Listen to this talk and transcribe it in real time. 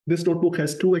This notebook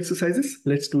has two exercises.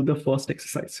 Let's do the first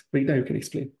exercise. Rita, you can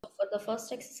explain. For the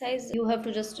first exercise, you have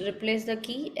to just replace the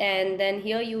key, and then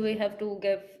here you will have to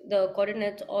give the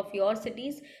coordinates of your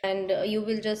cities, and you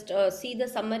will just see the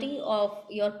summary of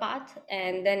your path,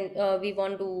 and then we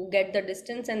want to get the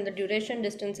distance and the duration,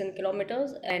 distance in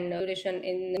kilometers and duration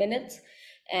in minutes.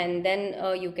 And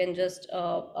then you can just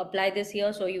apply this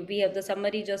here. So we have the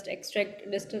summary, just extract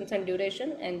distance and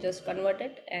duration and just convert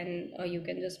it, and you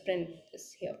can just print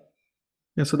this here.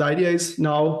 Yeah, so the idea is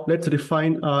now let's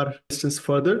refine our distance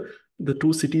further. The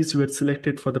two cities you had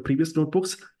selected for the previous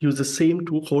notebooks, use the same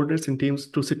two coordinates in terms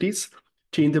two cities,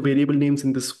 change the variable names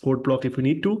in this code block if you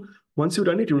need to. Once you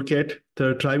run it, you'll get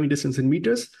the driving distance in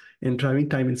meters and driving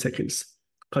time in seconds.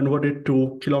 Convert it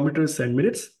to kilometers and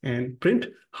minutes and print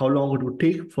how long it would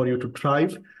take for you to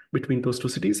drive between those two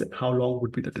cities and how long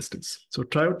would be the distance. So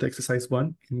try out the exercise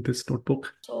 1 in this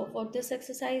notebook. So for this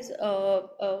exercise,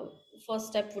 first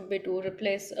step would be to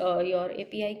replace your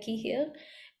API key here,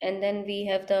 and then we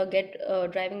have the get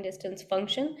driving distance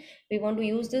function. We want to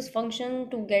use this function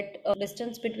to get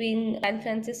distance between San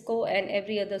Francisco and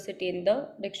every other city in the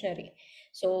dictionary.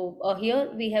 So here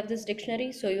we have this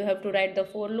dictionary, so you have to write the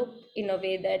for loop in a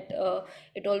way that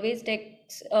it always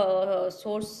takes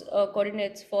source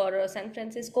coordinates for San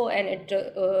Francisco, and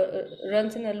it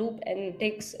runs in a loop and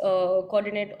takes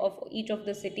coordinate of each of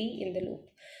the city in the loop.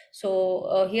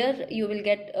 So here you will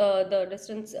get the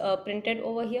distance printed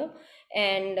over here,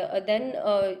 and then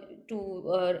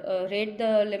to rate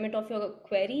the limit of your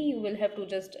query, you will have to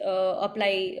just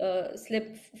apply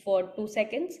slip for 2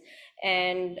 seconds,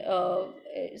 and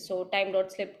so time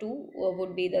dot slip 2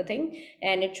 would be the thing,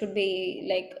 and it should be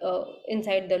like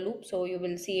inside the loop, so you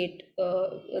will see it,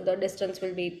 the distance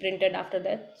will be printed after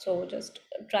that. So just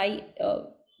try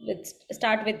let's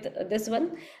start with this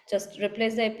one. Just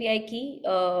replace the API key,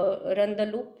 run the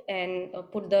loop, and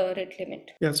put the rate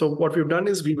limit. Yeah, so what we've done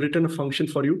is we've written a function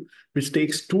for you which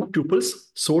takes two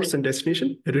tuples, source and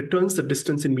destination. It returns the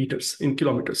distance in meters, in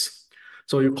kilometers.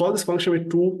 So you call this function with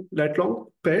two lat long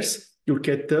pairs, you'll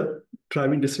get the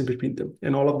driving distance between them.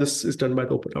 And all of this is done by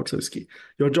the open route service key.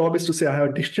 Your job is to say, I have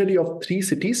a dictionary of 3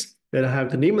 cities where I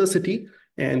have the name of the city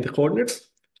and the coordinates.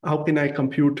 How can I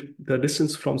compute the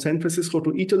distance from San Francisco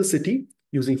to each of the city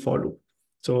using for loop?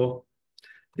 So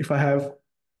if I have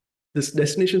this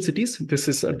destination cities, this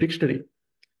is a dictionary.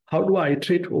 How do I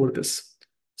iterate over this?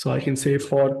 So I can say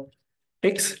for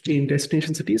X in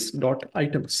destination cities dot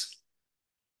items,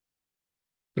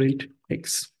 print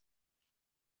X.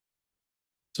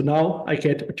 So now I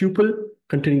get a tuple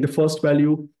containing the first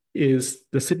value is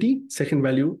the city, second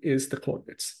value is the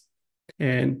coordinates.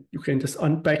 And you can just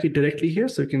unpack it directly here.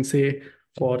 So you can say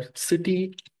for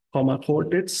city, comma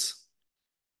coordinates,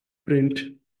 print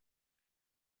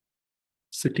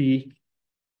city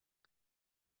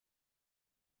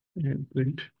and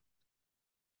print.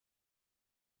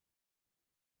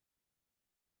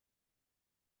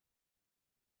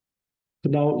 So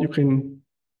now you can,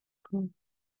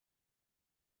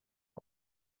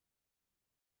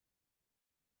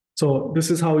 so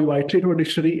this is how you iterate over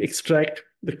dictionary, extract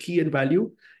the key and value.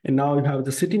 And now you have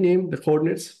the city name, the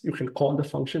coordinates. You can call the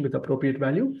function with appropriate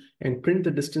value and print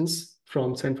the distance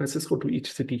from San Francisco to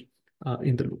each city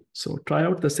in the loop. So try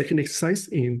out the second exercise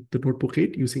in the notebook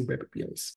 8 using web APIs.